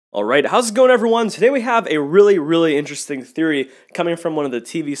Alright, how's it going everyone? Today we have a really interesting theory coming from one of the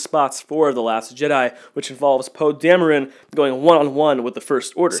TV spots for The Last Jedi, which involves Poe Dameron going one-on-one with the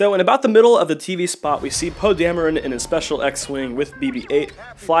First Order. So in about the middle of the TV spot, we see Poe Dameron in his special X-Wing with BB-8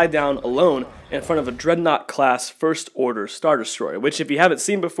 fly down alone in front of a Dreadnought-class First Order Star Destroyer, which if you haven't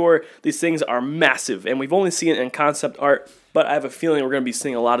seen before, these things are massive, and we've only seen it in concept art, but I have a feeling we're going to be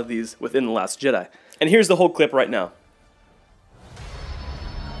seeing a lot of these within The Last Jedi. And here's the whole clip right now.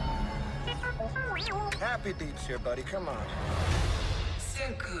 Happy beats here, buddy. Come on. So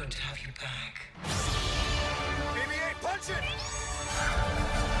good to have you back. BB-8, punch it!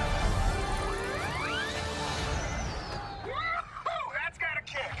 That's got a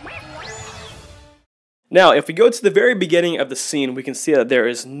kick. Now, if we go to the very beginning of the scene, we can see that there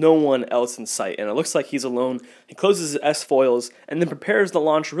is no one else in sight, and it looks like he's alone. He closes his S-foils, and then prepares to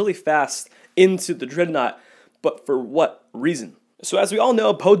launch really fast into the Dreadnought, but for what reason? So as we all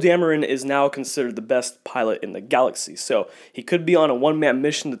know, Poe Dameron is now considered the best pilot in the galaxy, so he could be on a one-man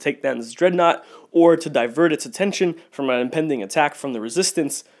mission to take down this Dreadnought, or to divert its attention from an impending attack from the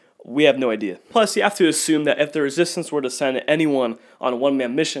Resistance. We have no idea. Plus, you have to assume that if the Resistance were to send anyone on a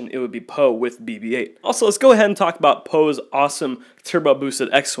one-man mission, it would be Poe with BB-8. Also, let's go ahead and talk about Poe's awesome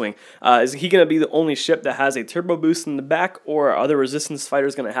turbo-boosted X-Wing. Is he going to be the only ship that has a turbo boost in the back, or are other Resistance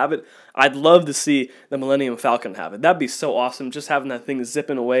fighters going to have it? I'd love to see the Millennium Falcon have it. That'd be so awesome, just having that thing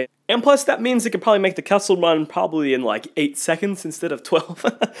zipping away. And plus, that means it could probably make the Kessel Run probably in like 8 seconds instead of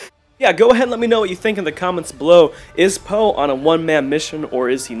 12. Yeah, go ahead and let me know what you think in the comments below. Is Poe on a one-man mission, or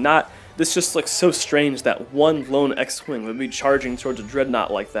is he not? This just looks so strange that one lone X-Wing would be charging towards a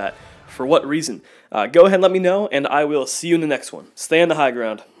Dreadnought like that. For what reason? Go ahead and let me know, and I will see you in the next one. Stay on the high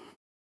ground.